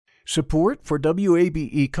Support for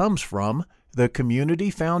WABE comes from the Community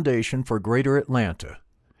Foundation for Greater Atlanta.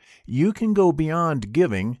 You can go beyond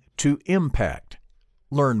giving to impact.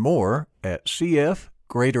 Learn more at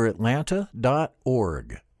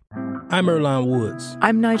cfgreateratlanta.org. I'm Earlonne Woods.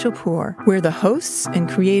 I'm Nigel Poor. We're the hosts and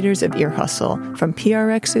creators of Ear Hustle from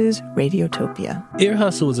PRX's Radiotopia. Ear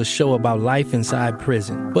Hustle is a show about life inside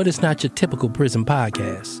prison, but it's not your typical prison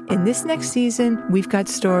podcast. In this next season, we've got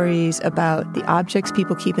stories about the objects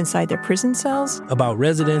people keep inside their prison cells, about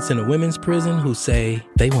residents in a women's prison who say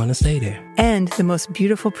they want to stay there, and the most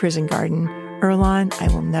beautiful prison garden. Earlonne, I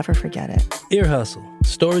will never forget it. Ear Hustle.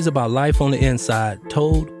 Stories about life on the inside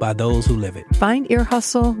told by those who live it. Find Ear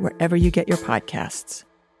Hustle wherever you get your podcasts.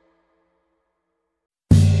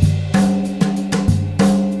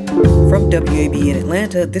 From WABE in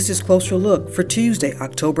Atlanta, this is Closer Look for Tuesday,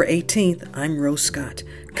 October 18th. I'm Rose Scott.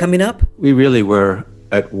 Coming up, we really were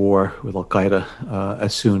at war with Al-Qaeda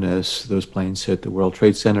as soon as those planes hit the World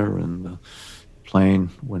Trade Center and the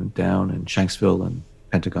plane went down in Shanksville and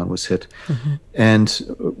Pentagon was hit. Mm-hmm. And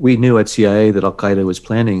we knew at CIA that Al-Qaeda was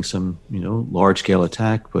planning some, large-scale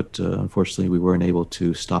attack, but unfortunately we weren't able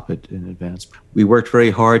to stop it in advance. We worked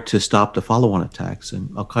very hard to stop the follow-on attacks, and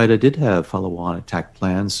Al-Qaeda did have follow-on attack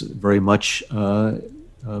plans very much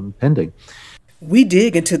pending. We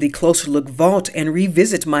dig into the Closer Look vault and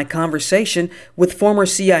revisit my conversation with former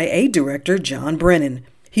CIA Director John Brennan.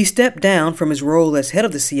 He stepped down from his role as head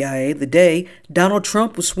of the CIA the day Donald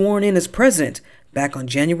Trump was sworn in as president, back on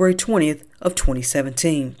January 20th of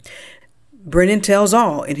 2017. Brennan tells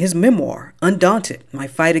all in his memoir, Undaunted, My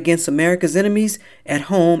Fight Against America's Enemies at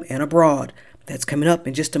Home and Abroad. That's coming up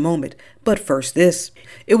in just a moment. But first this.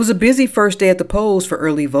 It was a busy first day at the polls for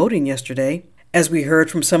early voting yesterday. As we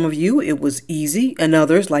heard from some of you, it was easy, and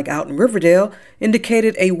others, like out in Riverdale,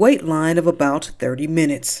 indicated a wait line of about 30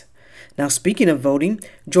 minutes. Now, speaking of voting,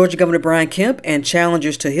 Georgia Governor Brian Kemp and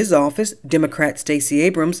challengers to his office, Democrat Stacey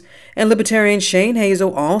Abrams and Libertarian Shane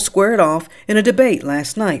Hazel, all squared off in a debate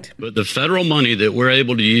last night. But the federal money that we're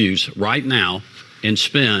able to use right now and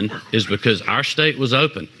spend is because our state was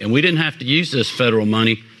open, and we didn't have to use this federal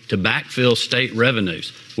money to backfill state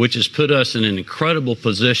revenues, which has put us in an incredible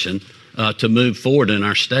position to move forward in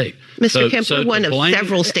our state. Mr. Kemp, we're one of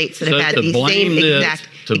several states that have had the same exact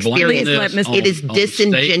experience. It is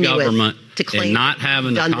disingenuous to claim not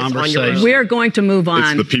having a conversation. We're going to move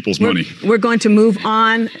on. It's the people's money. We're going to move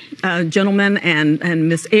on, gentlemen and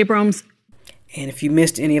Ms. Abrams. And if you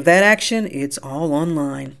missed any of that action, it's all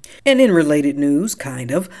online. And in related news,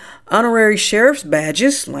 honorary sheriff's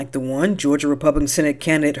badges, like the one Georgia Republican Senate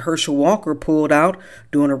candidate Herschel Walker pulled out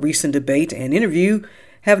during a recent debate and interview,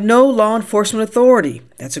 have no law enforcement authority.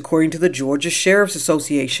 That's according to the Georgia Sheriff's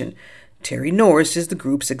Association. Terry Norris is the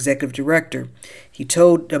group's executive director. He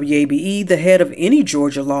told WABE the head of any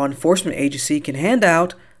Georgia law enforcement agency can hand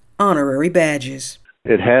out honorary badges.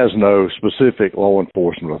 It has no specific law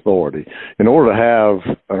enforcement authority. In order to have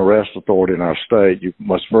an arrest authority in our state, you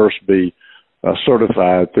must first be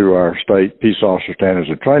certified through our state Peace Officer Standards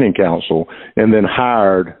and Training Council and then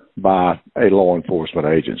hired by a law enforcement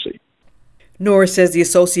agency. Norris says the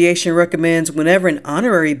association recommends whenever an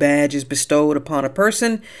honorary badge is bestowed upon a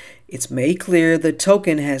person, it's made clear the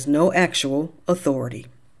token has no actual authority.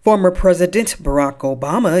 Former President Barack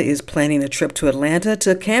Obama is planning a trip to Atlanta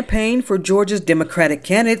to campaign for Georgia's Democratic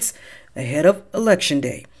candidates ahead of Election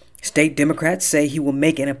Day. State Democrats say he will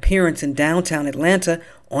make an appearance in downtown Atlanta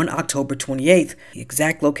on October 28th. The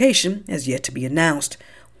exact location has yet to be announced.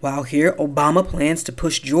 While here, Obama plans to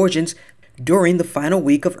push Georgians during the final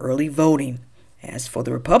week of early voting. As for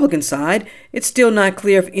the Republican side, it's still not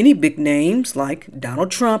clear if any big names like Donald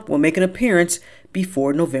Trump will make an appearance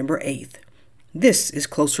before November 8th. This is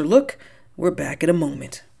Closer Look. We're back in a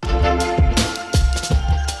moment.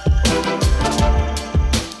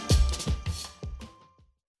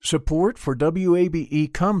 Support for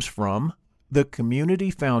WABE comes from the Community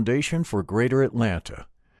Foundation for Greater Atlanta.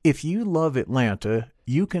 If you love Atlanta,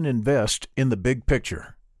 you can invest in the big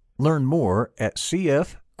picture. Learn more at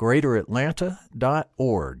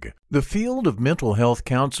cfgreateratlanta.org. The field of mental health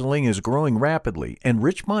counseling is growing rapidly, and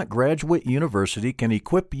Richmont Graduate University can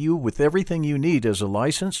equip you with everything you need as a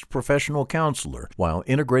licensed professional counselor while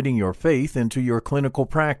integrating your faith into your clinical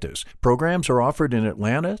practice. Programs are offered in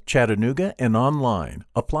Atlanta, Chattanooga, and online.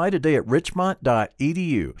 Apply today at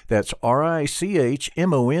richmont.edu. That's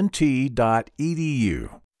RICHMONT.edu.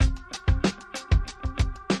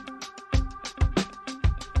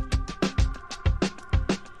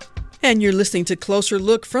 And you're listening to Closer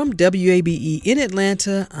Look from WABE in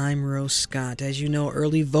Atlanta. I'm Rose Scott. As you know,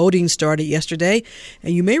 early voting started yesterday,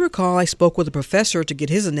 and you may recall I spoke with a professor to get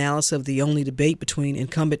his analysis of the only debate between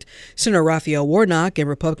incumbent Senator Raphael Warnock and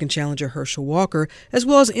Republican challenger Herschel Walker, as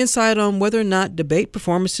well as insight on whether or not debate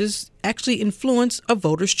performances actually influence a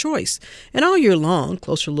voter's choice. And all year long,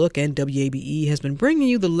 Closer Look and WABE has been bringing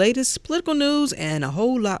you the latest political news and a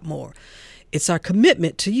whole lot more. It's our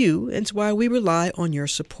commitment to you, and it's why we rely on your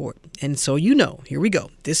support. And so here we go.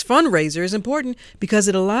 This fundraiser is important because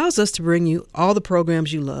it allows us to bring you all the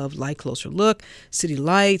programs you love, like Closer Look, City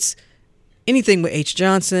Lights, anything with H.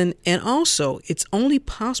 Johnson, and also it's only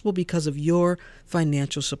possible because of your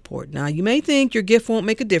financial support. Now, you may think your gift won't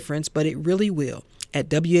make a difference, but it really will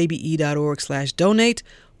at wabe.org/donate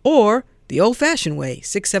or the old-fashioned way,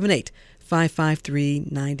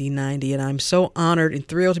 678-553-9090. And I'm so honored and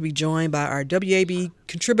thrilled to be joined by our WAB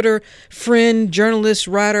contributor, friend, journalist,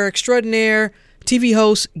 writer extraordinaire, TV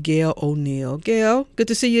host, Gail O'Neill. Gail, good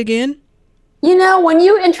to see you again. You know, when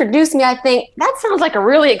you introduced me, I think, that sounds like a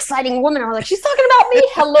really exciting woman. I was like, she's talking about me?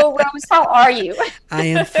 Hello, Rose. How are you? I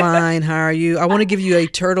am fine. How are you? I want to give you a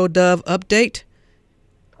turtle dove update.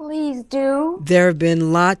 Please do. There have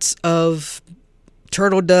been lots of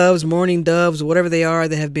turtle doves, mourning doves, whatever they are,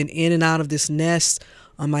 that have been in and out of this nest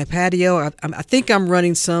on my patio. I think I'm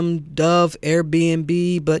running some dove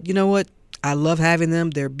Airbnb, but you know what? I love having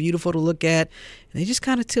them. They're beautiful to look at. And they just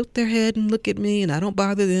kind of tilt their head and look at me, and I don't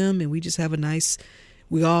bother them. And we just have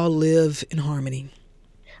we all live in harmony.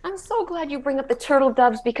 I'm so glad you bring up the turtle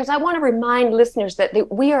doves, because I want to remind listeners that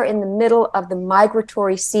we are in the middle of the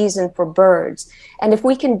migratory season for birds. And if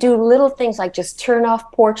we can do little things like just turn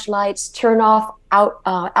off porch lights, turn off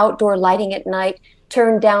outdoor lighting at night,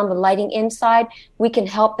 turn down the lighting inside, we can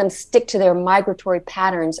help them stick to their migratory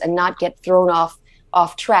patterns and not get thrown off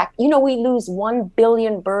track. You know, we lose 1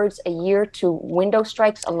 billion birds a year to window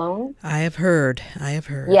strikes alone. I have heard.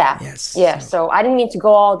 Yeah. Yes. Yeah. So I didn't mean to go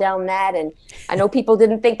all down that. And I know people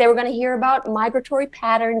didn't think they were going to hear about migratory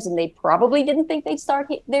patterns, and they probably didn't think they'd start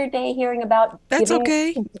their day hearing about That's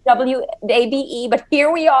okay. WABE, but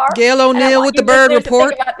here we are. Gail O'Neill with the Bird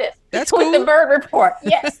Report. That's cool. With the Bird Report,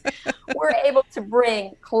 yes. We're able to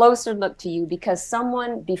bring Closer Look to you because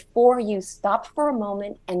someone before you stopped for a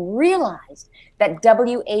moment and realized that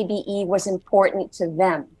WABE was important to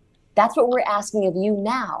them. That's what we're asking of you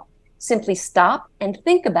now. Simply stop and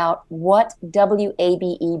think about what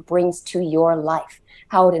WABE brings to your life,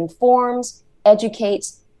 how it informs,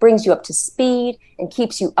 educates, brings you up to speed, and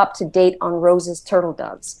keeps you up to date on Rose's turtle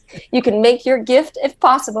doves. You can make your gift, if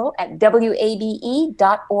possible, at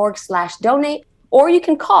wabe.org/donate, or you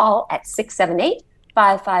can call at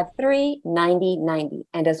 678-553-9090.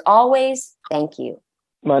 And as always, thank you.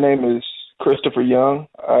 My name is Christopher Young.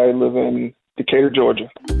 I live in Decatur, Georgia.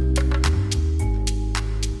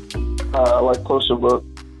 I like Closer Look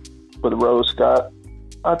with Rose Scott.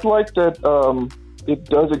 I'd like that it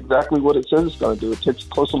does exactly what it says it's going to do. It takes a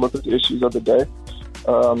closer look at the issues of the day.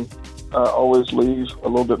 I always leave a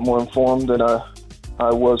little bit more informed than I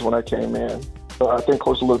was when I came in. So I think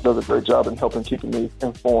Closer Look does a great job in helping keeping me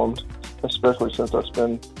informed, especially since I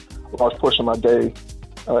spend a large portion of my day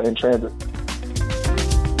in transit.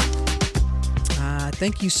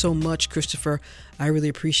 Thank you so much, Christopher. I really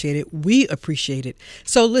appreciate it. We appreciate it.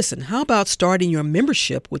 So listen, how about starting your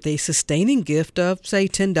membership with a sustaining gift of, say,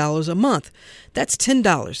 $10 a month? That's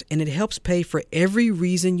 $10, and it helps pay for every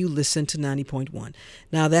reason you listen to 90.1.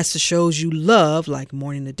 Now, that's the shows you love, like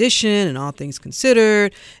Morning Edition and All Things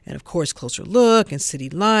Considered, and of course, Closer Look and City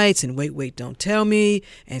Lights and Wait, Don't Tell Me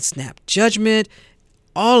and Snap Judgment.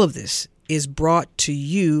 All of this is brought to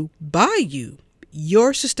you by you.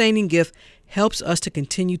 Your sustaining gift helps us to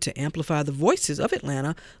continue to amplify the voices of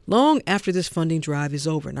Atlanta long after this funding drive is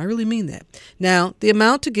over. And I really mean that. Now, the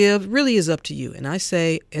amount to give really is up to you. And I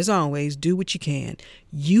say, as always, do what you can.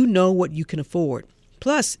 You know what you can afford.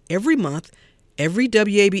 Plus, every month, every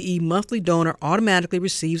WABE monthly donor automatically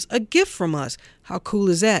receives a gift from us. How cool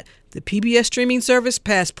is that? The PBS streaming service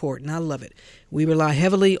Passport, and I love it. We rely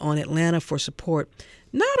heavily on Atlanta for support,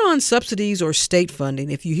 not on subsidies or state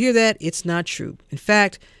funding. If you hear that, it's not true. In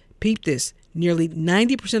fact, peep this. Nearly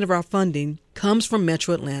 90% of our funding comes from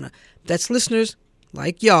Metro Atlanta. That's listeners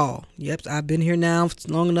like y'all. Yep, I've been here now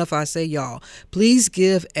long enough, I say y'all. Please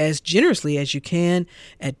give as generously as you can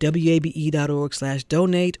at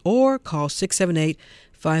wabe.org/donate or call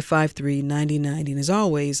 678-553-9090. And as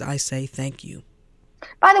always, I say thank you.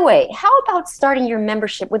 By the way, how about starting your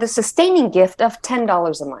membership with a sustaining gift of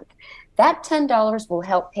 $10 a month? That $10 will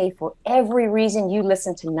help pay for every reason you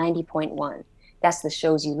listen to 90.1. That's the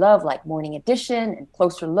shows you love, like Morning Edition and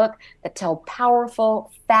Closer Look, that tell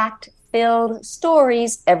powerful, fact-filled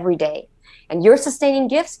stories every day. And your sustaining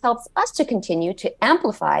gifts helps us to continue to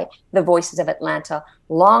amplify the voices of Atlanta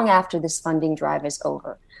long after this funding drive is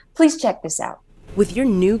over. Please check this out. With your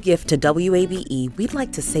new gift to WABE, we'd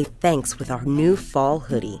like to say thanks with our new fall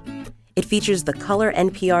hoodie. It features the color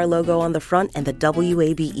NPR logo on the front and the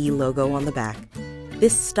WABE logo on the back.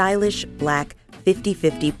 This stylish, black,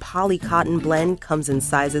 50-50 poly cotton blend comes in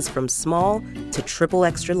sizes from small to triple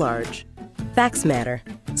extra large. Facts matter,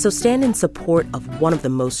 so stand in support of one of the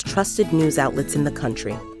most trusted news outlets in the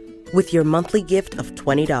country with your monthly gift of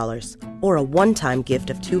 $20 or a one-time gift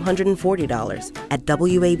of $240 at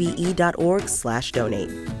wabe.org/donate.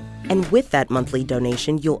 And with that monthly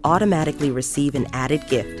donation, you'll automatically receive an added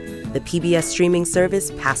gift, the PBS streaming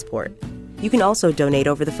service Passport. You can also donate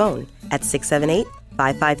over the phone at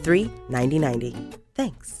 678-553-9090.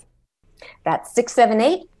 Thanks. That's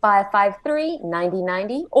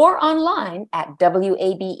 678-553-9090 or online at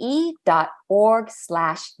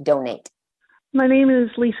wabe.org/donate. My name is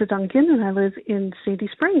Lisa Duncan, and I live in Sandy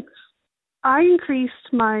Springs. I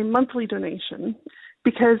increased my monthly donation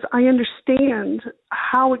because I understand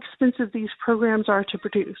how expensive these programs are to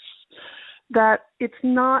produce, that it's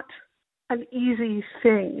not an easy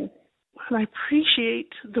thing. And I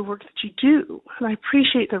appreciate the work that you do, and I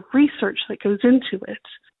appreciate the research that goes into it.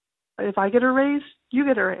 If I get a raise, you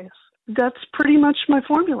get a raise. That's pretty much my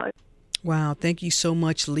formula. Wow, thank you so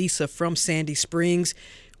much, Lisa from Sandy Springs.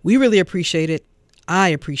 We really appreciate it. I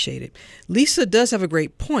appreciate it. Lisa does have a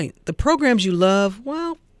great point. The programs you love,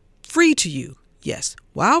 well, free to you. Yes,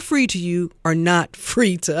 while free to you, are not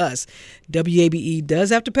free to us. WABE does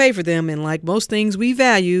have to pay for them, and like most things we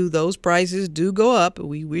value, those prices do go up.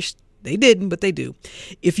 We wish they didn't, but they do.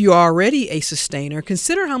 If you are already a sustainer,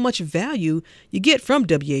 consider how much value you get from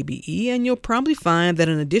WABE, and you'll probably find that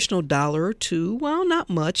an additional $1 or $2, well, not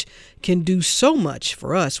much, can do so much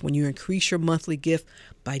for us when you increase your monthly gift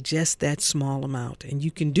by just that small amount. And you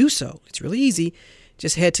can do so. It's really easy.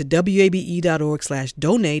 Just head to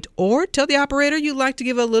wabe.org/donate or tell the operator you'd like to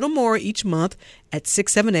give a little more each month at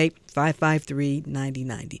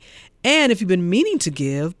 678-553-9090. And if you've been meaning to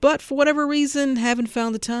give, but for whatever reason haven't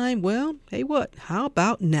found the time, well, hey, what? How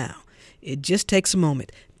about now? It just takes a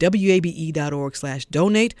moment.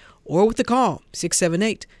 wabe.org/donate or with the call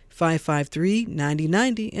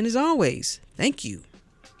 678-553-9090. And as always, thank you.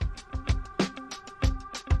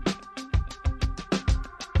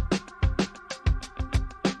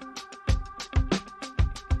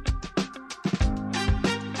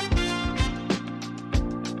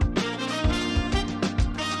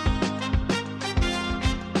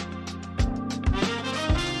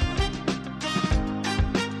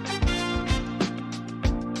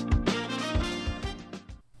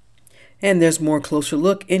 And there's more Closer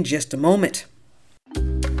Look in just a moment.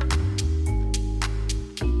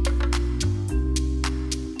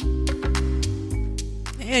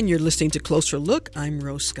 And you're listening to Closer Look. I'm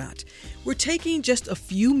Rose Scott. We're taking just a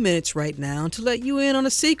few minutes right now to let you in on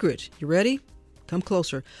a secret. You ready? Come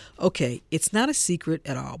closer. Okay, it's not a secret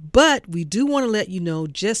at all, but we do want to let you know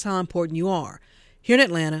just how important you are. Here in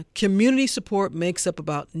Atlanta, community support makes up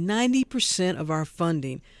about 90% of our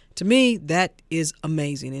funding. To me, that is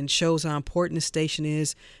amazing and shows how important the station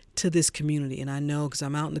is to this community. And I know because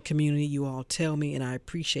I'm out in the community, you all tell me, and I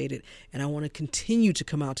appreciate it. And I want to continue to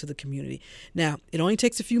come out to the community. Now, it only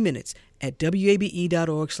takes a few minutes at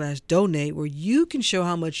wabe.org/donate where you can show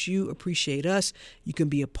how much you appreciate us. You can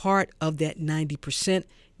be a part of that 90%.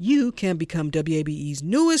 You can become WABE's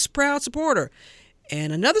newest proud supporter.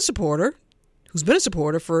 And another supporter who's been a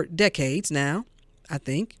supporter for decades now, I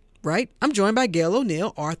think. Right? I'm joined by Gail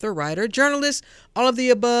O'Neill, author, writer, journalist, all of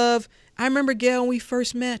the above. I remember, Gail, when we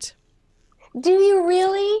first met. Do you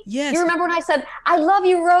really? Yes. You remember when I said, I love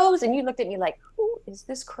you, Rose? And you looked at me like, who is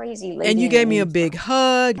this crazy lady? And you gave me a big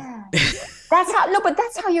hug. Yeah. That's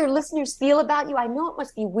how your listeners feel about you. I know it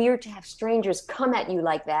must be weird to have strangers come at you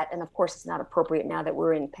like that. And of course, it's not appropriate now that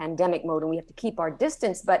we're in pandemic mode and we have to keep our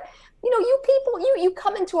distance. But, you people, you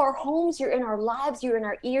come into our homes, you're in our lives, you're in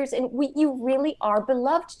our ears, and you really are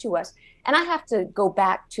beloved to us. And I have to go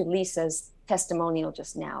back to Lisa's testimonial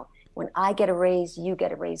just now. When I get a raise, you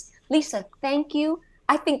get a raise. Lisa, thank you.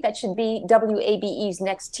 I think that should be WABE's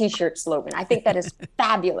next T-shirt slogan. I think that is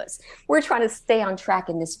fabulous. We're trying to stay on track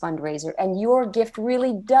in this fundraiser, and your gift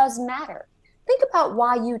really does matter. Think about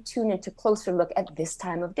why you tune into Closer Look at this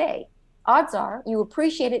time of day. Odds are you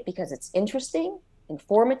appreciate it because it's interesting,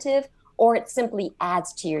 informative, or it simply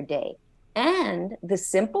adds to your day. And the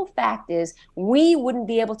simple fact is we wouldn't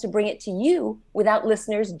be able to bring it to you without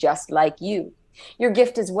listeners just like you. Your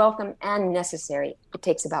gift is welcome and necessary. It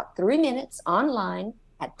takes about 3 minutes online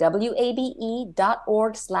at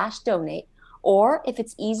wabe.org/donate. Or if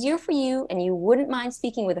it's easier for you and you wouldn't mind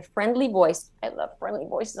speaking with a friendly voice, I love friendly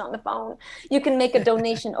voices on the phone, you can make a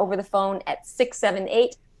donation over the phone at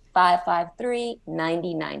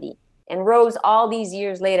 678-553-9090. And Rose, all these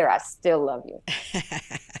years later, I still love you.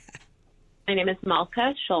 My name is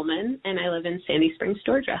Malka Schulman, and I live in Sandy Springs,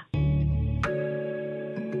 Georgia.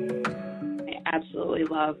 I absolutely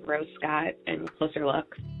love Rose Scott and Closer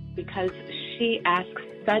Look because she asks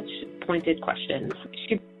such pointed questions.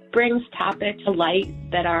 She brings topics to light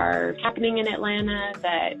that are happening in Atlanta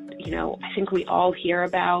that, I think we all hear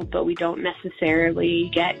about, but we don't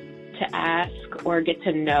necessarily get to ask or get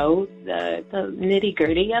to know the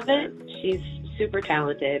nitty-gritty of it. She's super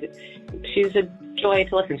talented. She's a joy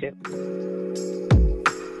to listen to.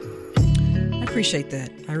 I appreciate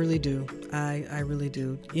that. I really do. I really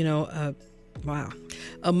do. Wow.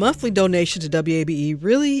 A monthly donation to WABE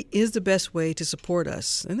really is the best way to support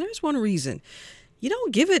us. And there's one reason. You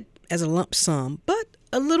don't give it as a lump sum, but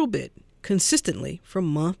a little bit, consistently from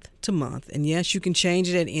month to month. And yes, you can change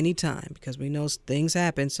it at any time because we know things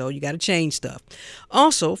happen, so you got to change stuff.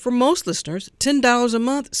 Also, for most listeners, $10 a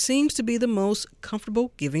month seems to be the most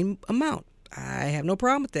comfortable giving amount. I have no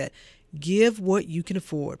problem with that. Give what you can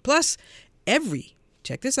afford. Plus,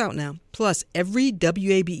 check this out now, plus every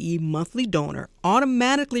WABE monthly donor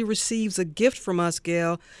automatically receives a gift from us,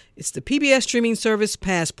 Gail. It's the PBS streaming service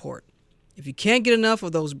Passport. If you can't get enough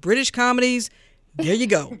of those British comedies, there you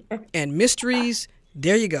go. And mysteries,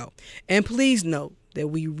 there you go. And please note that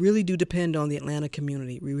we really do depend on the Atlanta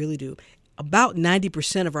community. We really do. About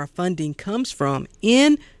 90% of our funding comes from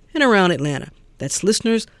in and around Atlanta. That's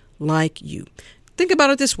listeners like you. Think about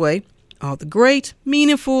it this way. All the great,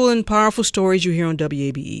 meaningful, and powerful stories you hear on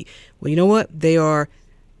WABE. Well, you know what? They are,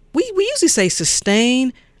 we usually say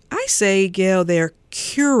sustain. I say, Gail, they're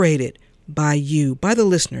curated by you, by the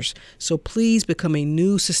listeners. So please become a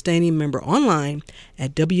new sustaining member online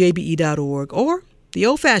at wabe.org or the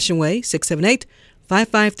old-fashioned way,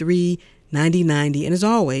 678-553-9090. And as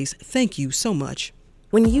always, thank you so much.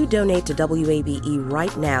 When you donate to WABE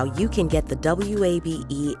right now, you can get the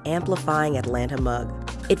WABE Amplifying Atlanta mug.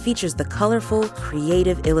 It features the colorful,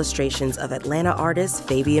 creative illustrations of Atlanta artist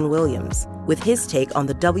Fabian Williams, with his take on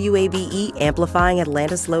the WABE Amplifying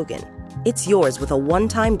Atlanta slogan. It's yours with a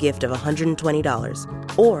one-time gift of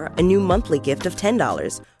 $120 or a new monthly gift of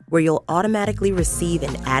 $10, where you'll automatically receive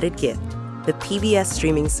an added gift, the PBS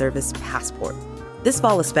streaming service Passport. This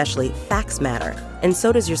fall especially, facts matter, and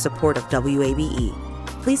so does your support of WABE.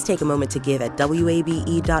 Please take a moment to give at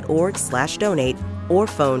wabe.org/donate or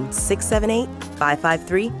phone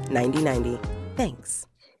 678-553-9090. Thanks.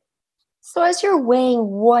 So as you're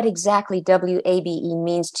weighing what exactly WABE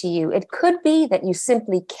means to you, it could be that you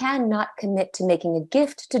simply cannot commit to making a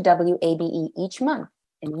gift to WABE each month,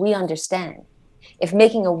 and we understand. If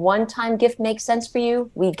making a one-time gift makes sense for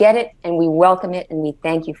you, we get it and we welcome it and we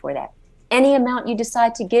thank you for that. Any amount you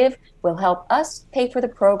decide to give will help us pay for the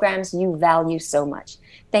programs you value so much.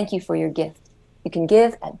 Thank you for your gift. You can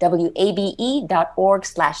give at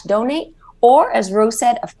wabe.org/donate, or as Rose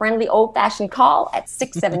said, a friendly old-fashioned call at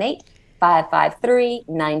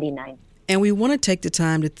 678-553-9090. And we want to take the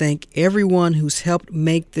time to thank everyone who's helped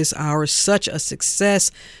make this hour such a success.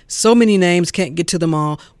 So many names, can't get to them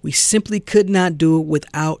all. We simply could not do it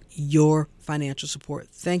without your financial support.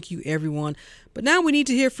 Thank you, everyone. But now we need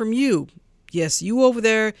to hear from you. Yes, you over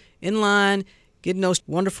there in line getting those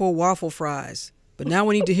wonderful waffle fries. But now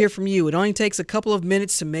we need to hear from you. It only takes a couple of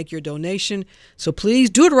minutes to make your donation. So please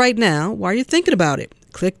do it right now while you're thinking about it.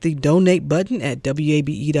 Click the donate button at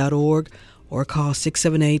wabe.org or call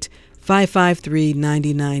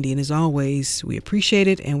 678-553-9090. And as always, we appreciate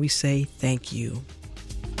it and we say thank you.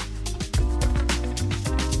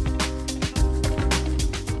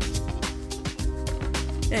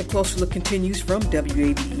 And Closer Look continues from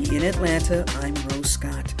WABE in Atlanta. I'm Rose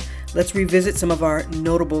Scott. Let's revisit some of our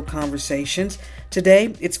notable conversations.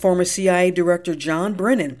 Today, it's former CIA Director John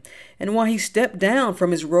Brennan, and why he stepped down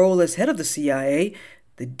from his role as head of the CIA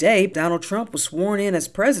the day Donald Trump was sworn in as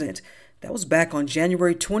president. That was back on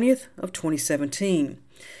January 20th of 2017.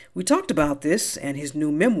 We talked about this and his new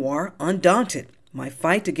memoir, Undaunted, My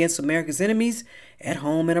Fight Against America's Enemies at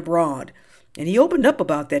Home and Abroad. And he opened up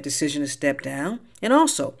about that decision to step down and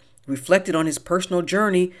also reflected on his personal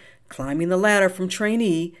journey climbing the ladder from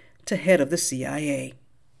trainee to head of the CIA.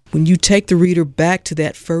 When you take the reader back to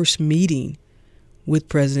that first meeting with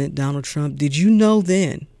President Donald Trump, did you know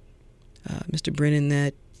then, Mr. Brennan,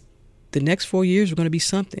 that the next 4 years were going to be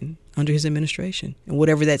something under his administration, and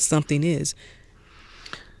whatever that something is?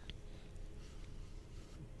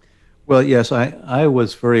 Well, yes, I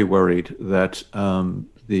was very worried that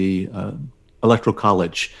the Electoral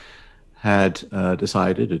College had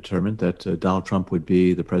determined that Donald Trump would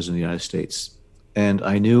be the president of the United States. And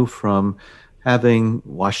I knew from having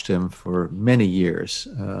watched him for many years,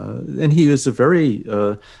 and he was a very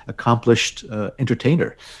accomplished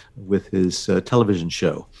entertainer with his television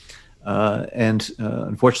show.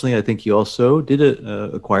 Unfortunately, I think he also did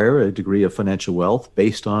acquire a degree of financial wealth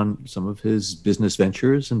based on some of his business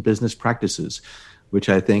ventures and business practices, which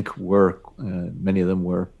I think were, many of them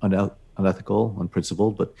were unethical,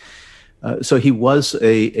 unprincipled. But so he was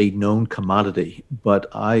a known commodity, but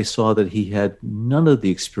I saw that he had none of the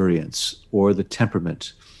experience or the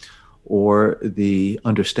temperament or the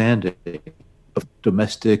understanding of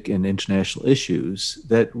domestic and international issues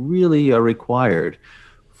that really are required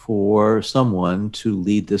for someone to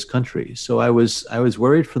lead this country. So I was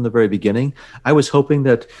worried from the very beginning. I was hoping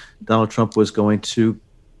that Donald Trump was going to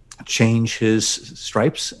change his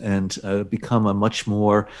stripes and become a much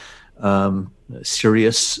more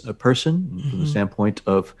serious person from the standpoint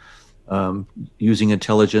of using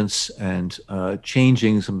intelligence and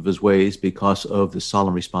changing some of his ways because of the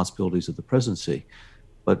solemn responsibilities of the presidency.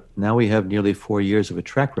 But now we have nearly 4 years of a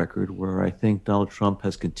track record where I think Donald Trump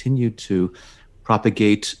has continued to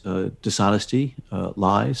propagate dishonesty,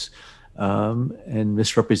 lies, and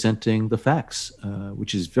misrepresenting the facts,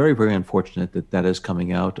 which is very, very unfortunate that is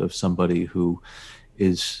coming out of somebody who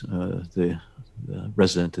is the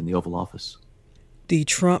resident in the Oval Office. The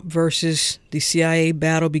Trump versus the CIA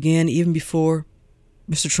battle began even before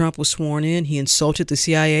Mr. Trump was sworn in. He insulted the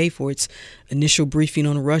CIA for its initial briefing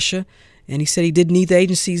on Russia, and he said he didn't need the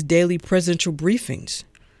agency's daily presidential briefings.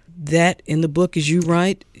 That, in the book, as you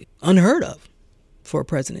write, unheard of for a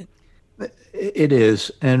president. It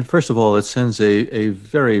is. And first of all, it sends a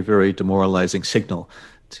very, very demoralizing signal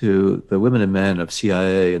to the women and men of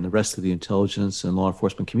CIA and the rest of the intelligence and law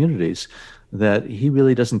enforcement communities that he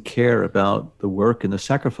really doesn't care about the work and the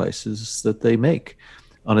sacrifices that they make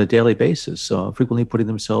on a daily basis, so frequently putting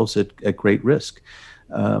themselves at great risk.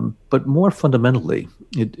 But more fundamentally,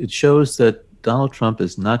 it shows that Donald Trump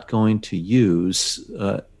is not going to use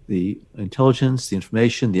the intelligence, the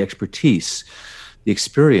information, the expertise, the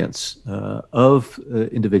experience of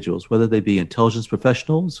individuals, whether they be intelligence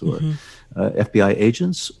professionals or FBI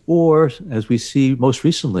agents, or, as we see most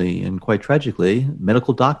recently and quite tragically,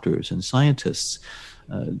 medical doctors and scientists.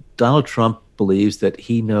 Donald Trump believes that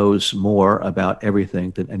he knows more about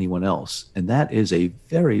everything than anyone else. And that is a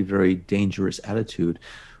very, very dangerous attitude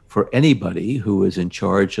for anybody who is in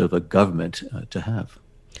charge of a government to have.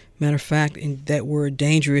 Matter of fact, in that word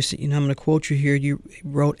dangerous, I'm going to quote you here. You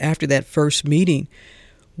wrote after that first meeting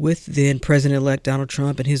with then President-elect Donald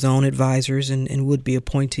Trump and his own advisors and would-be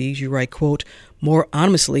appointees, you write, quote, "More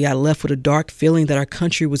honestly, I left with a dark feeling that our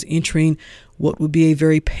country was entering what would be a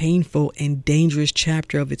very painful and dangerous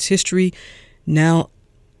chapter of its history, now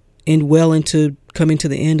and well into coming to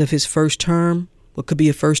the end of his first term, what could be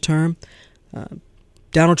a first term.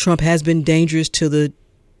 Donald Trump has been dangerous to the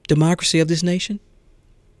democracy of this nation."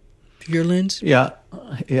 Your lens? Yeah.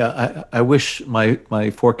 I wish my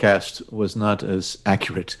forecast was not as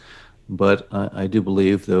accurate, but I do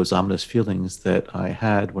believe those ominous feelings that I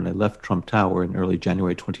had when I left Trump Tower in early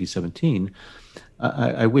January 2017,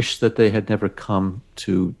 I wish that they had never come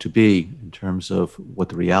to be in terms of what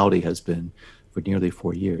the reality has been for nearly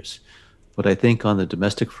 4 years. But I think on the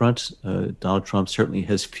domestic front, Donald Trump certainly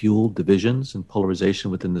has fueled divisions and polarization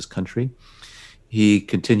within this country. He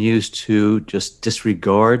continues to just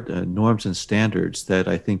disregard norms and standards that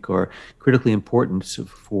I think are critically important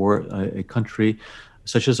for a country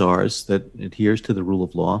such as ours that adheres to the rule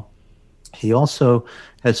of law. He also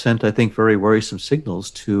has sent, I think, very worrisome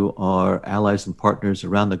signals to our allies and partners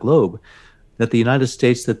around the globe that the United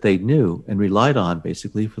States that they knew and relied on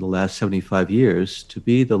basically for the last 75 years to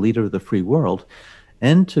be the leader of the free world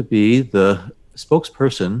and to be the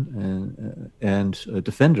spokesperson and a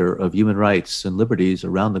defender of human rights and liberties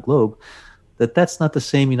around the globe, that's not the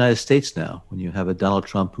same United States now when you have a Donald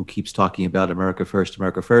Trump who keeps talking about America first,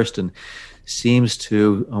 and seems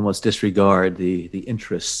to almost disregard the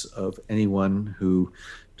interests of anyone who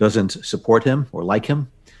doesn't support him or like him,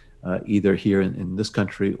 either here in this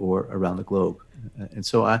country or around the globe. And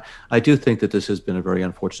so I do think that this has been a very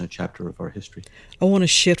unfortunate chapter of our history. I want to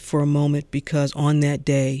shift for a moment because on that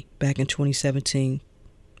day, back in 2017,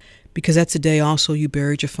 because that's the day also you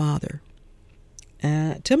buried your father.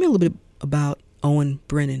 Tell me a little bit about Owen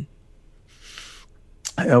Brennan.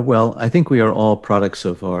 Well, I think we are all products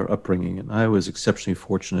of our upbringing, and I was exceptionally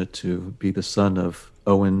fortunate to be the son of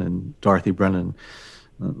Owen and Dorothy Brennan.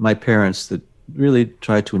 My parents, the really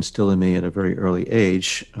tried to instill in me at a very early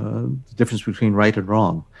age the difference between right and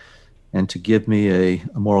wrong, and to give me a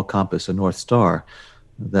moral compass, a North Star,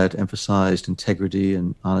 that emphasized integrity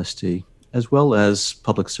and honesty, as well as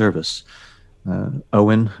public service.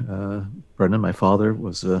 Owen Brennan, my father,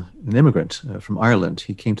 was an immigrant from Ireland.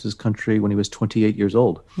 He came to this country when he was 28 years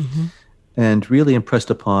old, and really impressed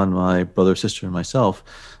upon my brother, sister, and myself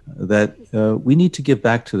that we need to give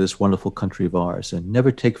back to this wonderful country of ours and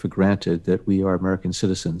never take for granted that we are American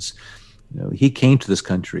citizens. He came to this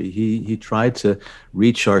country. He tried to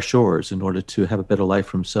reach our shores in order to have a better life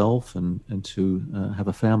for himself and to have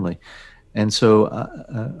a family. And so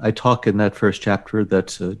I talk in that first chapter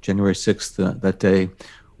that January 6th, that day,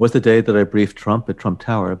 was the day that I briefed Trump at Trump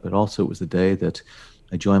Tower, but also it was the day that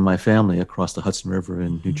I joined my family across the Hudson River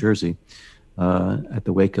in New Jersey at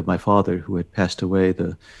the wake of my father, who had passed away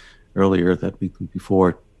earlier that week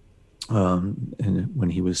before, when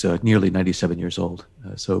he was nearly 97 years old.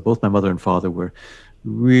 So both my mother and father were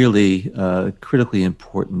really critically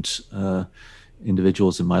important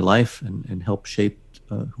individuals in my life and helped shape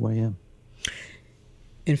who I am.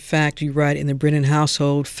 In fact, you write, in the Brennan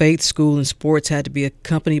household, faith, school, and sports had to be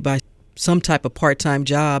accompanied by some type of part-time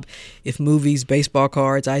job if movies, baseball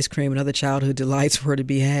cards, ice cream, and other childhood delights were to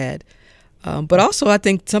be had. But also, I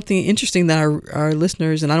think something interesting that our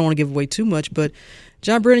listeners, and I don't want to give away too much, but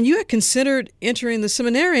John Brennan, you had considered entering the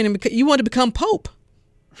seminarium and you wanted to become Pope.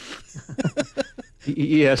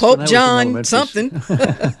 Yes, Pope John something.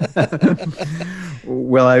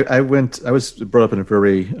 Well, I was brought up in a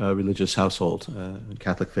very religious household,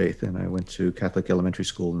 Catholic faith, and I went to Catholic elementary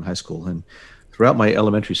school and high school. And throughout my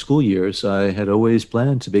elementary school years, I had always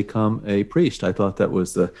planned to become a priest. I thought that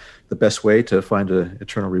was the best way to find an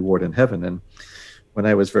eternal reward in heaven. And when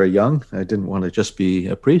I was very young, I didn't want to just be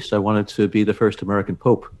a priest. I wanted to be the first American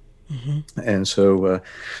Pope. And so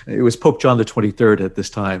it was Pope John the 23rd at this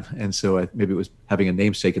time. And so maybe it was having a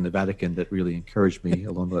namesake in the Vatican that really encouraged me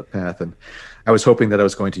along that path. And I was hoping that I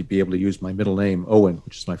was going to be able to use my middle name, Owen,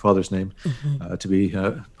 which is my father's name, to be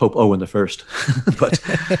Pope Owen the First. But,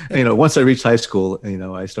 once I reached high school,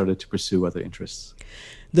 I started to pursue other interests.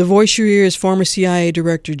 The voice you hear is former CIA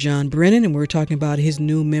Director John Brennan, and we're talking about his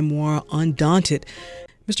new memoir, Undaunted.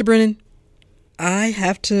 Mr. Brennan, I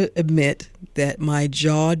have to admit that my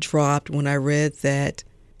jaw dropped when I read that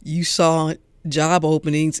you saw job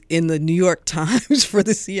openings in the New York Times for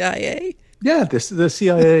the CIA. Yeah, the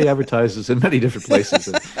CIA advertises in many different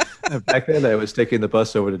places. And back then, I was taking the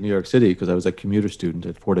bus over to New York City because I was a commuter student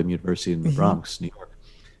at Fordham University in the Bronx, New York.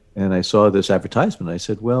 And I saw this advertisement. I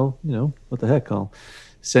said, well, what the heck? I'll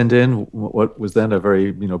send in what was then a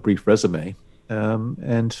very, brief resume.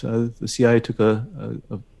 And the CIA took a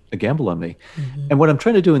gamble on me. And what I'm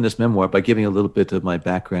trying to do in this memoir, by giving a little bit of my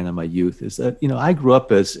background and my youth, is that, I grew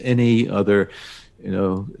up as any other,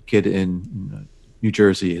 kid in New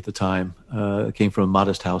Jersey at the time, came from a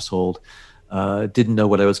modest household, didn't know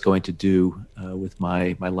what I was going to do with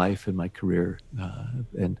my life and my career.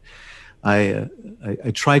 And I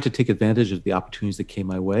tried to take advantage of the opportunities that came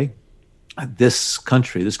my way. This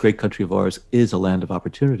country, this great country of ours, is a land of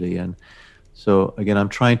opportunity. And so, again, I'm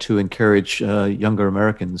trying to encourage younger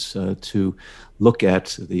Americans to look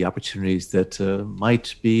at the opportunities that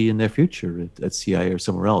might be in their future at CIA or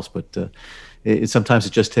somewhere else. But sometimes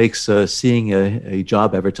it just takes seeing a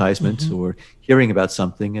job advertisement or hearing about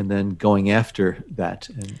something and then going after that.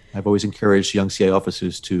 And I've always encouraged young CIA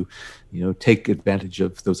officers to, take advantage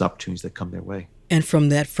of those opportunities that come their way. And from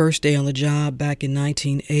that first day on the job back in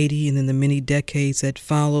 1980 and then the many decades that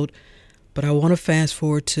followed, but I want to fast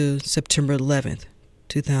forward to September 11th,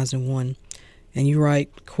 2001. And you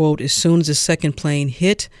write, quote, "As soon as the second plane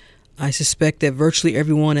hit, I suspect that virtually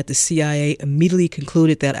everyone at the CIA immediately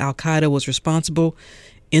concluded that al-Qaeda was responsible.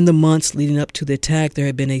 In the months leading up to the attack, there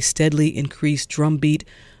had been a steadily increased drumbeat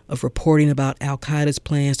of reporting about al-Qaeda's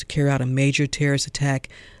plans to carry out a major terrorist attack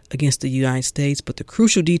against the United States, but the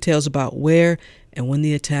crucial details about where and when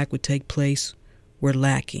the attack would take place were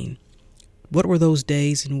lacking." What were those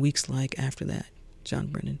days and weeks like after that, John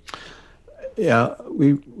Brennan? Yeah,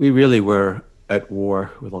 we really were at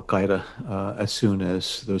war with al-Qaeda as soon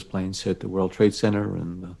as those planes hit the World Trade Center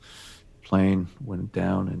and the plane went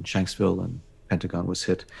down in Shanksville and Pentagon was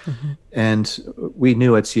hit. And we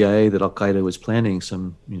knew at CIA that al-Qaeda was planning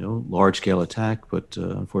some, large-scale attack, but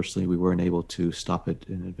unfortunately we weren't able to stop it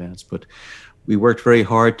in advance. But we worked very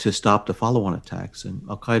hard to stop the follow-on attacks, and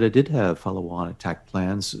al-Qaeda did have follow-on attack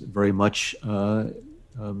plans very much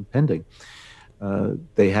pending.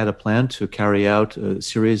 They had a plan to carry out a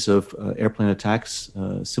series of airplane attacks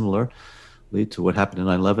similar lead to what happened in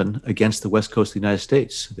 9/11 against the west coast of the United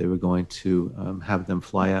States. They were going to have them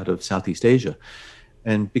fly out of Southeast Asia.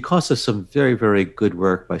 And because of some very, very good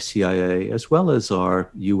work by CIA, as well as our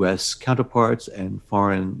U.S. counterparts and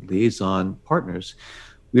foreign liaison partners,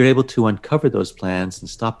 we were able to uncover those plans and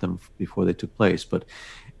stop them before they took place. But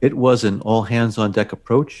it was an all-hands-on-deck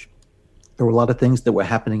approach. There were a lot of things that were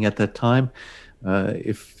happening at that time.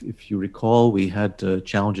 If you recall, we had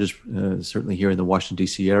challenges certainly here in the Washington,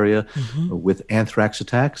 D.C. area with anthrax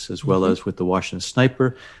attacks, as well as with the Washington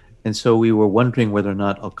sniper. And so we were wondering whether or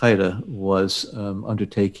not Al-Qaeda was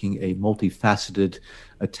undertaking a multifaceted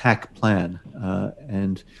attack plan.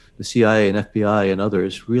 And the CIA and FBI and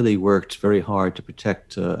others really worked very hard to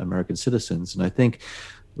protect American citizens. And I think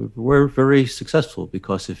we're very successful,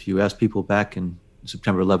 because if you ask people back in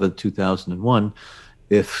September 11th, 2001,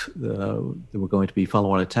 if there were going to be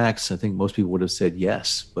follow-on attacks, I think most people would have said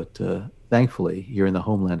yes. But thankfully, here in the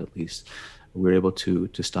homeland at least, we were able to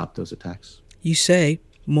stop those attacks. You say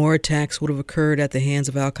more attacks would have occurred at the hands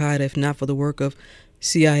of Al-Qaeda if not for the work of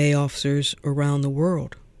CIA officers around the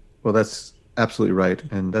world. Well, that's absolutely right.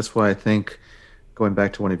 And that's why I think, going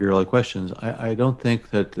back to one of your earlier questions, I don't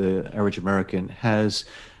think that the average American has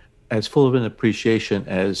as full of an appreciation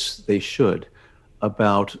as they should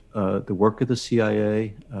about the work of the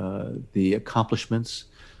CIA, the accomplishments,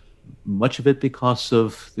 much of it because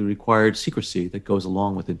of the required secrecy that goes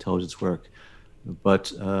along with intelligence work.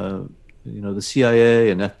 But the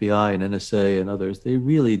CIA and FBI and NSA and others, they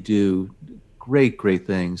really do great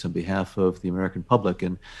things on behalf of the American public.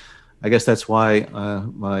 And I guess that's why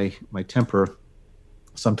my temper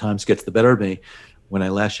sometimes gets the better of me when I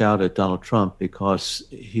lash out at Donald Trump, because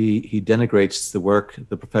he denigrates the work,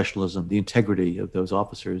 the professionalism, the integrity of those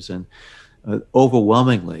officers. And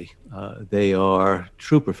overwhelmingly, they are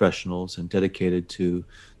true professionals and dedicated to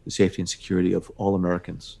the safety and security of all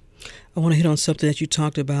Americans. I want to hit on something that you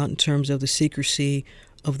talked about in terms of the secrecy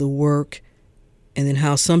of the work, and then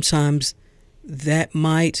how sometimes that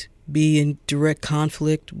might be in direct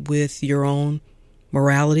conflict with your own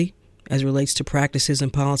morality as it relates to practices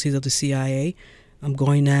and policies of the CIA. I'm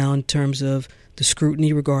going now in terms of the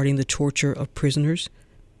scrutiny regarding the torture of prisoners.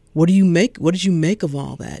 What did you make of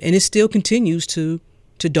all that? And it still continues to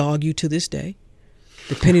dog you to this day,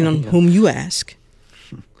 depending on whom you ask.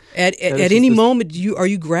 At any moment, are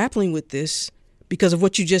you grappling with this because of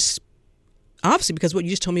what you just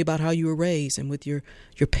told me about how you were raised, and with your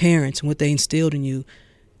parents and what they instilled in you,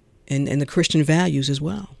 and the Christian values as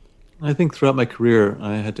well? I think throughout my career,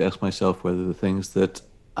 I had to ask myself whether the things that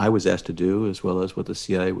I was asked to do, as well as what the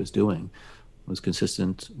CIA was doing, was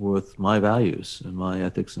consistent with my values and my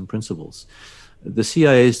ethics and principles. The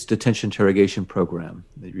CIA's detention interrogation program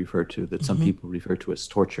they refer to, that some people refer to as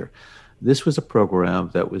torture, this was a program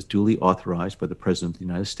that was duly authorized by the President of the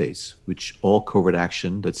United States, which all covert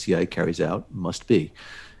action that CIA carries out must be.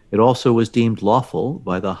 It also was deemed lawful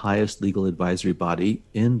by the highest legal advisory body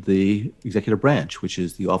in the executive branch, which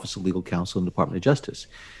is the Office of Legal Counsel and Department of Justice.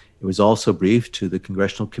 It was also briefed to the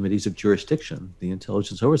congressional committees of jurisdiction, the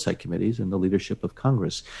intelligence oversight committees, and the leadership of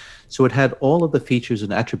Congress. So it had all of the features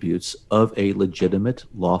and attributes of a legitimate,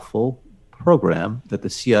 lawful program that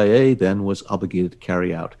the CIA then was obligated to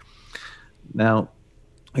carry out. Now,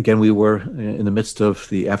 again, we were in the midst of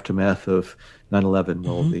the aftermath of 9/11,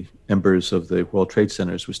 while the embers of the World Trade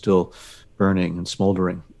Centers were still burning and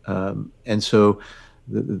smoldering. And so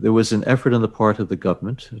there was an effort on the part of the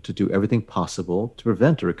government to do everything possible to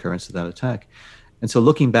prevent a recurrence of that attack. And so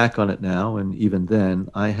looking back on it now, and even then,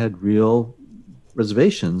 I had real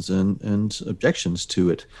reservations and objections to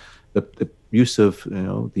it. The use of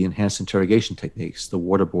the enhanced interrogation techniques, the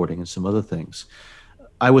waterboarding, and some other things.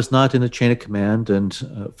 I was not in a chain of command,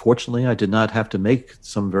 and fortunately, I did not have to make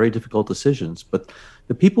some very difficult decisions. But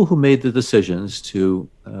the people who made the decisions to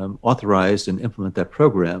authorize and implement that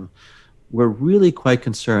program were really quite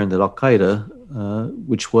concerned that Al-Qaeda,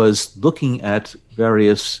 which was looking at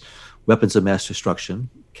various weapons of mass destruction,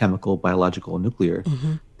 chemical, biological, and nuclear,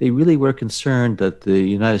 they really were concerned that the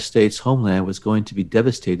United States homeland was going to be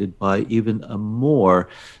devastated by even a more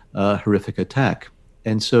horrific attack.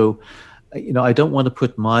 And so, I don't want to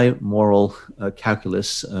put my moral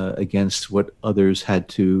calculus against what others had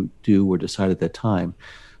to do or decide at that time.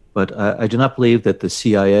 But I do not believe that the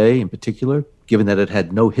CIA in particular, given that it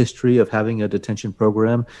had no history of having a detention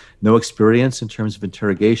program, no experience in terms of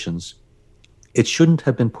interrogations, it shouldn't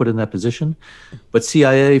have been put in that position. But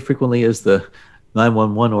CIA frequently is the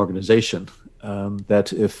 911 organization,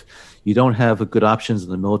 that if you don't have good options on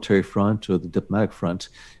the military front or the diplomatic front,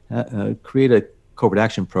 create a covert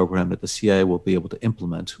action program that the CIA will be able to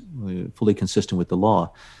implement fully consistent with the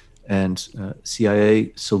law. And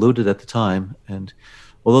CIA saluted at the time. And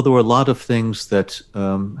although there were a lot of things that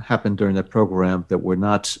happened during that program that were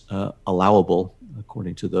not allowable,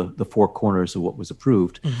 according to the four corners of what was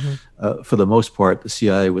approved, for the most part, the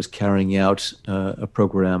CIA was carrying out a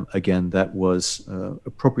program, again, that was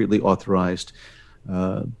appropriately authorized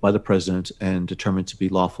by the president and determined to be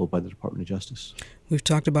lawful by the Department of Justice. We've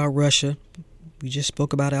talked about Russia. We just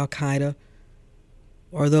spoke about Al-Qaeda.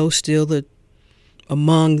 Are those still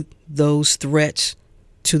among those threats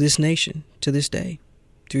to this nation, to this day,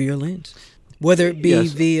 through your lens? Whether it be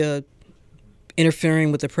via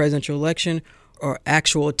interfering with the presidential election or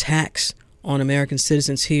actual attacks on American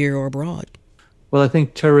citizens here or abroad? Well, I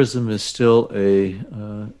think terrorism is still a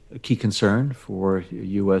key concern for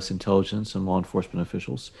U.S. intelligence and law enforcement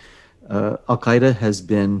officials. Al-Qaeda has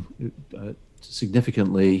been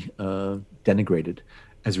significantly denigrated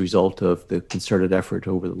as a result of the concerted effort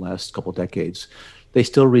over the last couple decades. They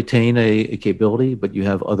still retain a capability, but you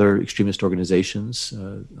have other extremist organizations,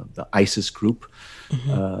 the ISIS group,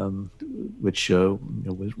 which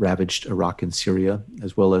was ravaged Iraq and Syria,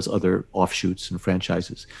 as well as other offshoots and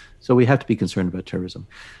franchises. So we have to be concerned about terrorism.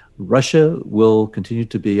 Russia will continue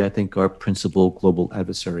to be, I think, our principal global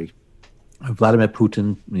adversary. Vladimir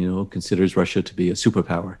Putin, considers Russia to be a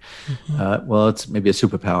superpower. Well, it's maybe a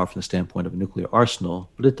superpower from the standpoint of a nuclear arsenal,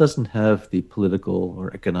 but it doesn't have the political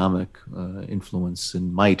or economic influence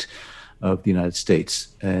and might of the United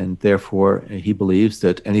States. And therefore, he believes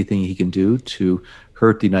that anything he can do to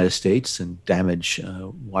hurt the United States and damage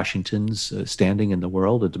Washington's standing in the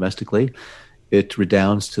world or domestically, it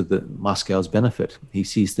redounds to Moscow's benefit. He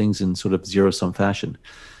sees things in sort of zero-sum fashion.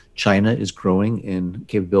 China is growing in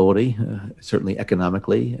capability, certainly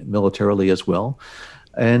economically, militarily as well.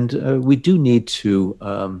 And we do need to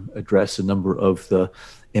address a number of the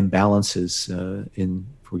imbalances in,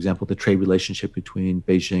 for example, the trade relationship between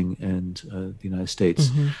Beijing and the United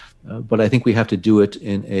States. But I think we have to do it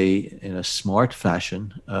in a smart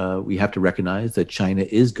fashion. We have to recognize that China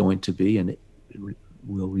is going to be and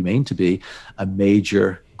will remain to be a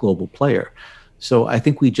major global player. So I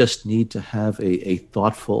think we just need to have a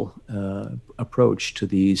thoughtful approach to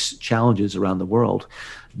these challenges around the world,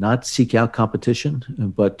 not seek out competition,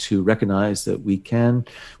 but to recognize that we can,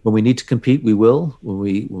 when we need to compete, we will. When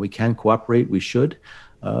we can cooperate, we should.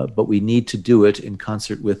 But we need to do it in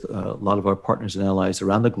concert with a lot of our partners and allies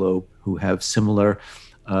around the globe who have similar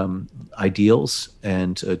ideals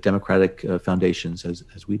and democratic foundations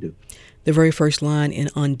as we do. The very first line in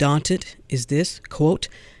Undaunted is this, quote,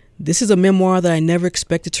 "This is a memoir that I never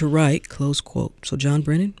expected to write," close quote. So, John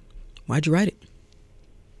Brennan, why'd you write it?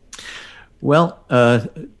 Well,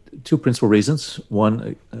 two principal reasons.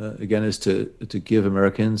 One, again, is to give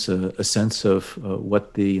Americans a sense of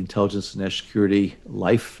what the intelligence and national security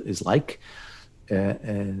life is like.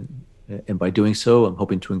 And by doing so, I'm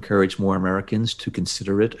hoping to encourage more Americans to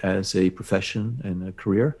consider it as a profession and a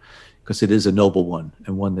career, because it is a noble one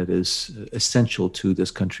and one that is essential to this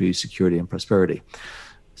country's security and prosperity.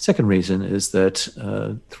 Second reason is that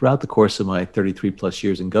throughout the course of my 33 plus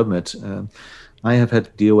years in government, I have had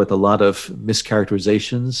to deal with a lot of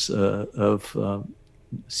mischaracterizations of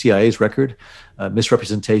CIA's record,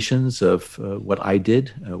 misrepresentations of what I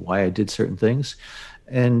did, why I did certain things,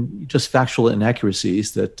 and just factual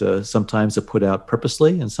inaccuracies that sometimes are put out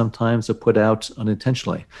purposely and sometimes are put out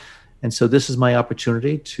unintentionally. And so this is my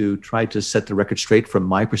opportunity to try to set the record straight from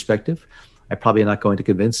my perspective. I probably am not going to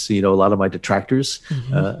convince, a lot of my detractors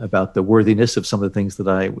about the worthiness of some of the things that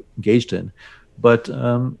I engaged in. But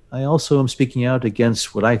I also am speaking out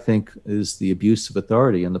against what I think is the abuse of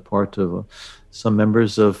authority on the part of some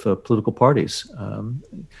members of political parties.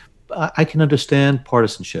 I can understand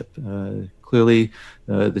partisanship. Clearly,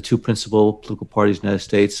 the two principal political parties in the United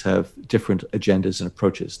States have different agendas and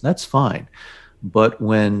approaches, and that's fine. But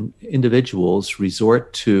when individuals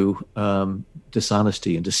resort to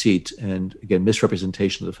dishonesty and deceit and, again,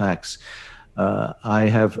 misrepresentation of the facts, I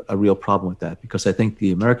have a real problem with that, because I think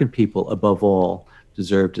the American people, above all,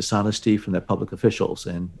 deserve dishonesty from their public officials,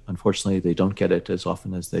 and unfortunately they don't get it as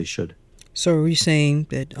often as they should. So are you saying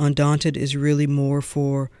that Undaunted is really more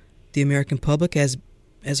for the American public as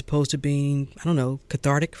opposed to being,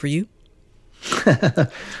 cathartic for you?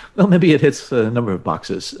 Well, maybe it hits a number of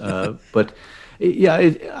boxes, but yeah,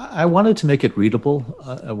 I wanted to make it readable.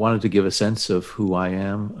 I wanted to give a sense of who I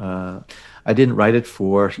am. I didn't write it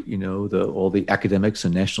for, all the academics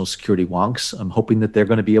and national security wonks. I'm hoping that they're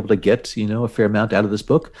going to be able to get, a fair amount out of this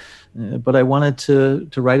book. But I wanted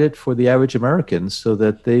to write it for the average American so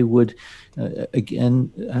that they would,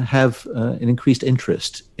 again, have an increased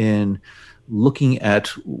interest in looking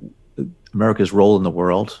at America's role in the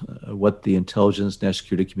world, what the intelligence and national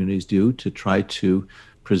security communities do to try to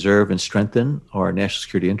preserve and strengthen our national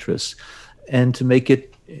security interests, and to make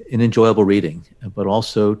it an enjoyable reading, but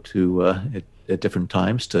also to, at different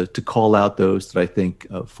times, to call out those that I think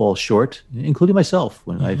fall short, including myself,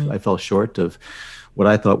 when I fell short of what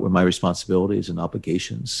I thought were my responsibilities and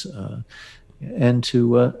obligations, and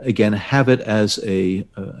to, again, have it as a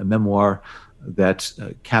memoir that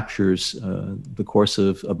captures the course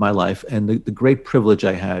of my life and the great privilege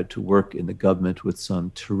I had to work in the government with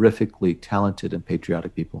some terrifically talented and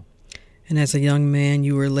patriotic people. And as a young man,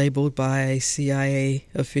 you were labeled by a CIA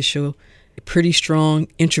official a pretty strong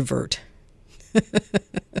introvert.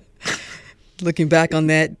 Looking back on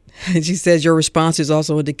that, she says your responses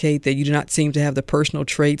also indicate that you do not seem to have the personal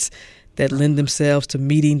traits that lend themselves to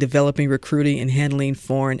meeting, developing, recruiting, and handling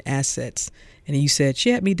foreign assets. And you said,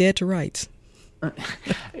 she had me dead to rights.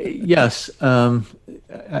 Yes.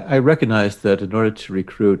 I recognize that in order to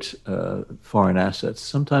recruit foreign assets,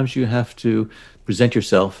 sometimes you have to present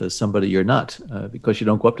yourself as somebody you're not, because you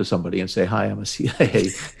don't go up to somebody and say, hi, I'm a CIA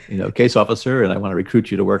case officer, and I want to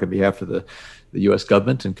recruit you to work on behalf of the U.S.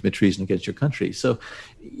 government and commit treason against your country. So,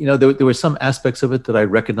 there were some aspects of it that I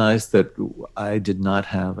recognized that I did not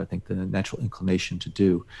have, I think, the natural inclination to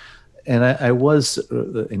do. And I was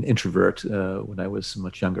an introvert when I was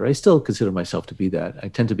much younger. I still consider myself to be that. I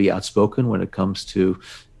tend to be outspoken when it comes to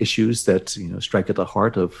issues that strike at the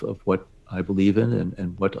heart of what I believe in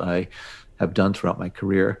and what I have done throughout my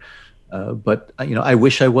career. But I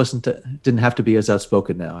wish I didn't have to be as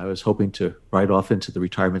outspoken now. I was hoping to ride off into the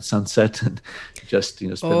retirement sunset and just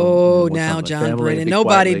spend more time now with John family, Brennan,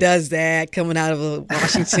 nobody does that coming out of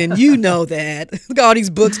Washington. You know that. Look, all these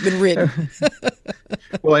books been written.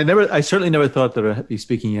 Well, I certainly never thought that I'd be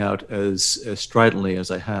speaking out as stridently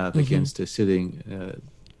as I have against a sitting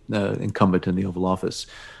incumbent in the Oval Office.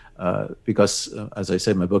 Because, as I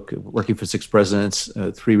said in my book, working for 6 presidents,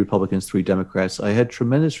 3 Republicans, 3 Democrats, I had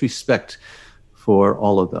tremendous respect for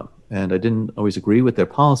all of them. And I didn't always agree with their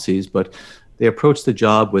policies, but they approached the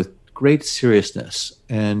job with great seriousness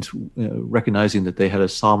and recognizing that they had a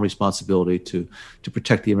solemn responsibility to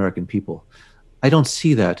protect the American people. I don't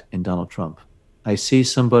see that in Donald Trump. I see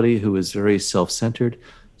somebody who is very self-centered,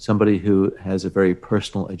 somebody who has a very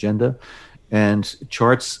personal agenda, and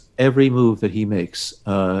charts every move that he makes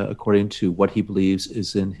according to what he believes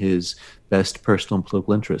is in his best personal and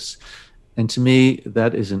political interests. And to me,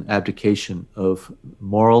 that is an abdication of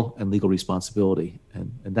moral and legal responsibility.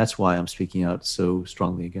 And that's why I'm speaking out so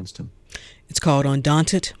strongly against him. It's called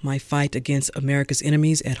Undaunted, My Fight Against America's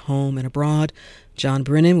Enemies at Home and Abroad. John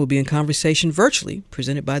Brennan will be in conversation virtually,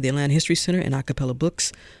 presented by the Atlanta History Center and Acapella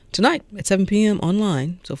Books, tonight at 7 p.m.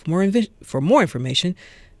 online. So for more information,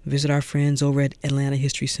 visit our friends over at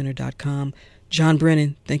atlantahistorycenter.com. John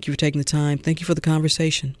Brennan, thank you for taking the time. Thank you for the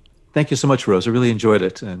conversation. Thank you so much, Rose. I really enjoyed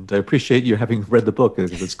it. And I appreciate you having read the book,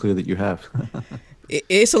 because it's clear that you have.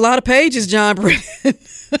 It's a lot of pages, John Brennan.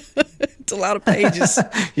 It's a lot of pages.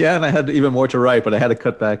 Yeah, and I had even more to write, but I had to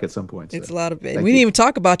cut back at some point. So. It's a lot of pages. We didn't even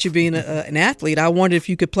talk about you being an athlete. I wondered if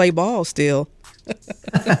you could play ball still.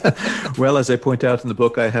 Well, as I point out in the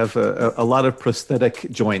book, I have a lot of prosthetic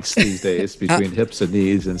joints these days between hips and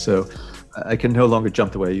knees, and so I can no longer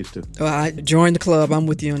jump the way I used to. Well, I joined the club. I'm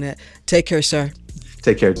with you on that. Take care, sir.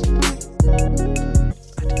 Take care.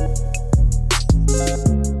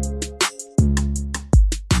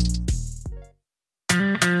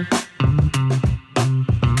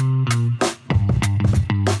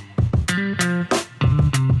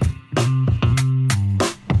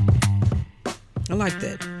 I like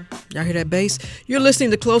that. Y'all hear that bass? You're listening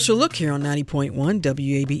to Closer Look here on 90.1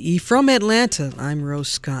 WABE from Atlanta. I'm Rose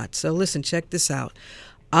Scott. So listen, check this out.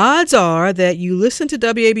 Odds are that you listen to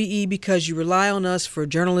WABE because you rely on us for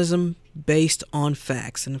journalism based on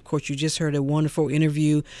facts. And of course, you just heard a wonderful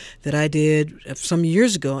interview that I did some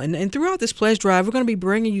years ago. And throughout this pledge drive, we're going to be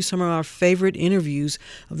bringing you some of our favorite interviews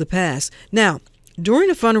of the past. Now, during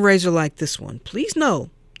a fundraiser like this one, please know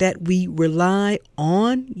that we rely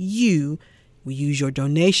on you. We use your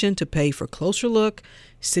donation to pay for Closer Look,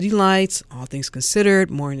 City Lights, All Things Considered,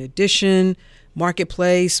 More in Addition,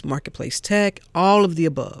 Marketplace, Marketplace Tech, all of the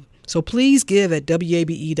above. So please give at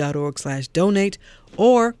wabe.org/donate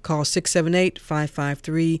or call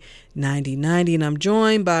 678-553-9090. And I'm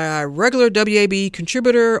joined by our regular WABE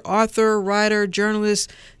contributor, author, writer, journalist,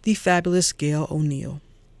 the fabulous Gail O'Neill.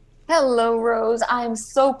 Hello, Rose. I am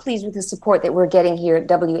so pleased with the support that we're getting here at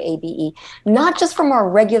WABE, not just from our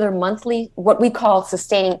regular monthly, what we call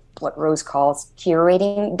sustaining, what Rose calls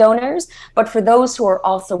curating donors, but for those who are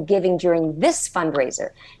also giving during this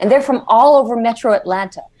fundraiser. And they're from all over Metro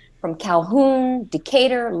Atlanta. from Calhoun,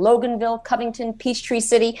 Decatur, Loganville, Covington, Peachtree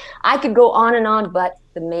City. I could go on, but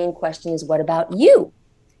the main question is, what about you?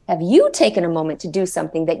 Have you taken a moment to do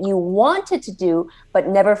something that you wanted to do but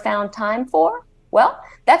never found time for? Well,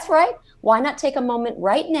 that's right. Why not take a moment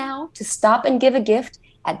right now to stop and give a gift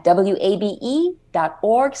at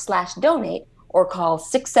wabe.org/donate or call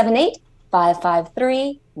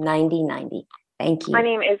 678-553-9090. Thank you. My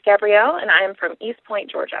name is Gabrielle, and I am from East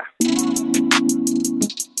Point, Georgia.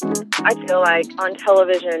 I feel like on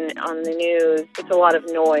television, on the news, it's a lot of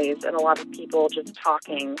noise and a lot of people just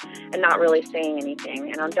talking and not really saying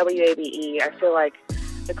anything. And on WABE, I feel like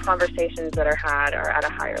the conversations that are had are at a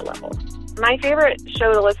higher level. My favorite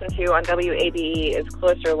show to listen to on WABE is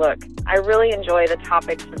Closer Look. I really enjoy the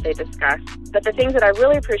topics that they discuss, but the things that I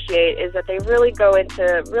really appreciate is that they really go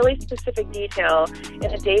into really specific detail in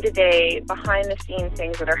the day-to-day, behind-the-scenes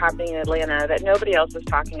things that are happening in Atlanta that nobody else is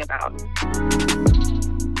talking about.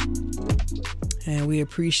 And we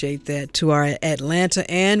appreciate that. To our Atlanta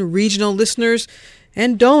and regional listeners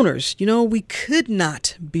and donors, we could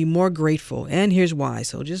not be more grateful. And here's why,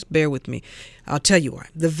 so just bear with me. I'll tell you why.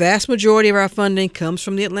 The vast majority of our funding comes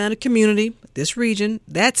from the Atlanta community, this region.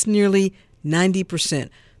 That's nearly 90%.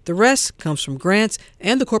 The rest comes from grants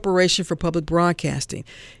and the Corporation for Public Broadcasting.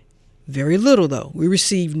 Very little, though. We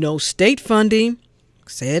receive no state funding.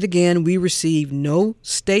 Say it again, we receive no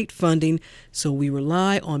state funding, so we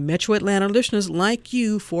rely on Metro Atlanta listeners like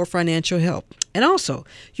you for financial help. And also,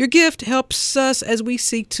 your gift helps us as we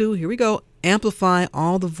seek to, here we go, amplify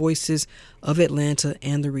all the voices of Atlanta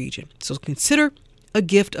and the region. So consider a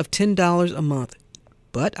gift of $10 a month.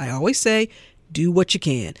 But I always say, do what you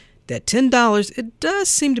can. That $10, it does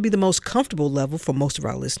seem to be the most comfortable level for most of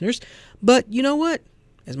our listeners. But you know what?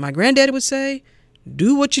 As my granddaddy would say,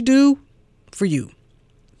 do what you do for you.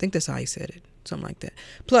 I think that's how he said it, something like that.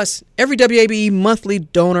 Plus, every WABE monthly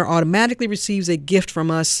donor automatically receives a gift from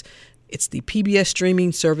us. It's the PBS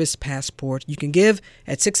streaming service Passport. You can give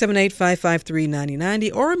at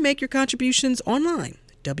 678-553-9090 or make your contributions online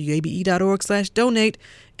at wabe.org/donate.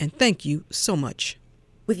 And thank you so much.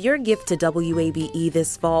 With your gift to WABE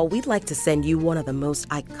this fall, we'd like to send you one of the most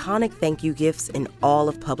iconic thank you gifts in all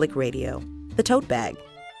of public radio, the tote bag.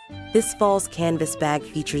 This fall's canvas bag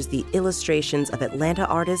features the illustrations of Atlanta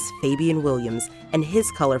artist Fabian Williams and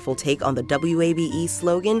his colorful take on the WABE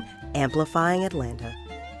slogan, Amplifying Atlanta.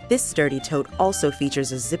 This sturdy tote also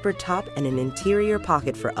features a zipper top and an interior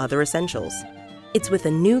pocket for other essentials. It's with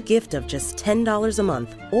a new gift of just $10 a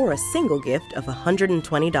month or a single gift of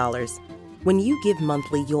 $120. When you give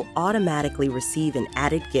monthly, you'll automatically receive an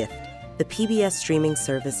added gift, the PBS streaming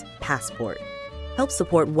service Passport. Help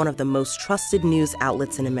support one of the most trusted news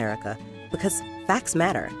outlets in America, because facts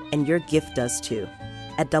matter, and your gift does too.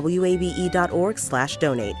 At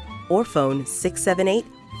wabe.org/donate or phone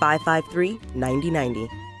 678-553-9090.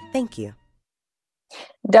 Thank you.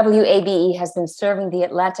 WABE has been serving the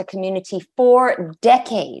Atlanta community for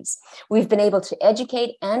decades. We've been able to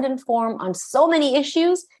educate and inform on so many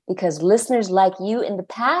issues because listeners like you in the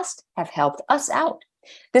past have helped us out.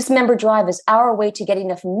 This member drive is our way to get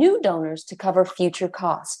enough new donors to cover future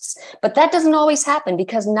costs. But that doesn't always happen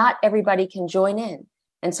because not everybody can join in.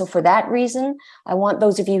 And so for that reason, I want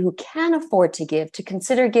those of you who can afford to give to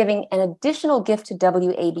consider giving an additional gift to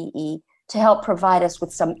WABE to help provide us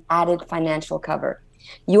with some added financial cover.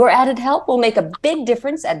 Your added help will make a big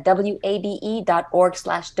difference at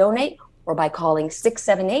wabe.org/donate or by calling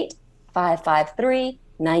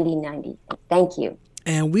 678-553-9090. Thank you.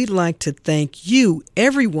 And we'd like to thank you,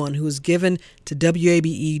 everyone who has given to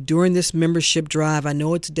WABE during this membership drive. I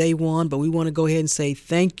know it's day one, but we want to go ahead and say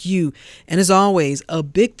thank you. And as always, a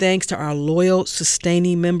big thanks to our loyal,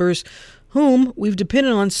 sustaining members whom we've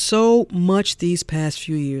depended on so much these past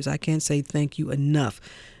few years. I can't say thank you enough.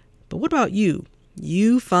 But what about you?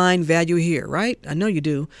 You find value here, right? I know you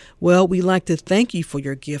do. Well, we'd like to thank you for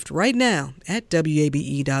your gift right now at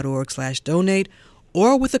wabe.org/donate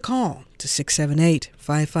or with a call to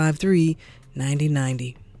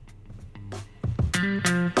 678-553-9090.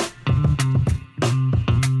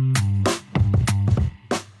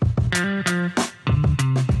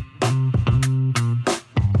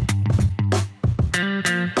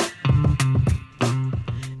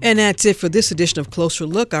 And that's it for this edition of Closer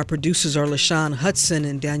Look. Our producers are LaShawn Hudson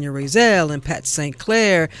and Daniel Razel and Pat St.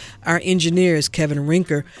 Clair. Our engineer is Kevin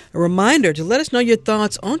Rinker. A reminder to let us know your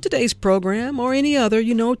thoughts on today's program or any other.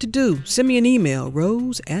 You know what to do. Send me an email,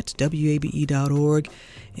 rose@wabe.org.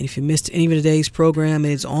 And if you missed any of today's program,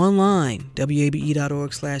 it is online,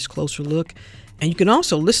 wabe.org/Closer Look. And you can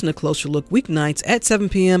also listen to Closer Look weeknights at 7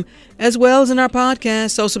 p.m. as well as in our podcast.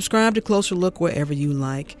 So subscribe to Closer Look wherever you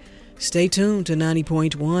like. Stay tuned to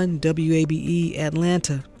 90.1 WABE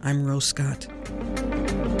Atlanta. I'm Rose Scott.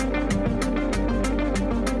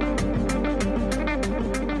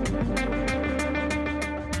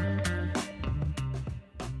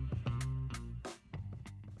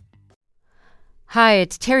 Hi,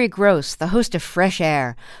 it's Terry Gross, the host of Fresh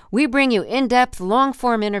Air. We bring you in-depth,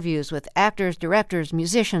 long-form interviews with actors, directors,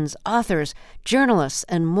 musicians, authors, journalists,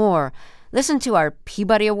 and more. Listen to our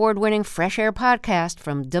Peabody Award-winning Fresh Air podcast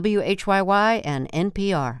from WHYY and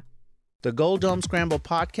NPR. The Gold Dome Scramble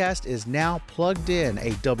podcast is now plugged in,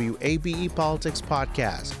 a WABE Politics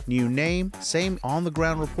podcast. New name, same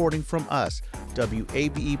on-the-ground reporting from us,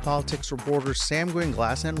 WABE Politics reporters Sam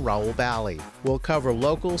Gringlass and Raul Bally. We'll cover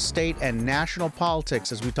local, state, and national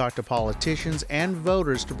politics as we talk to politicians and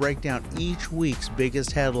voters to break down each week's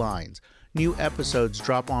biggest headlines. New episodes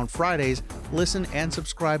drop on Fridays. Listen and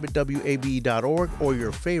subscribe at WABE.org or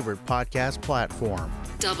your favorite podcast platform.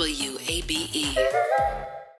 WABE.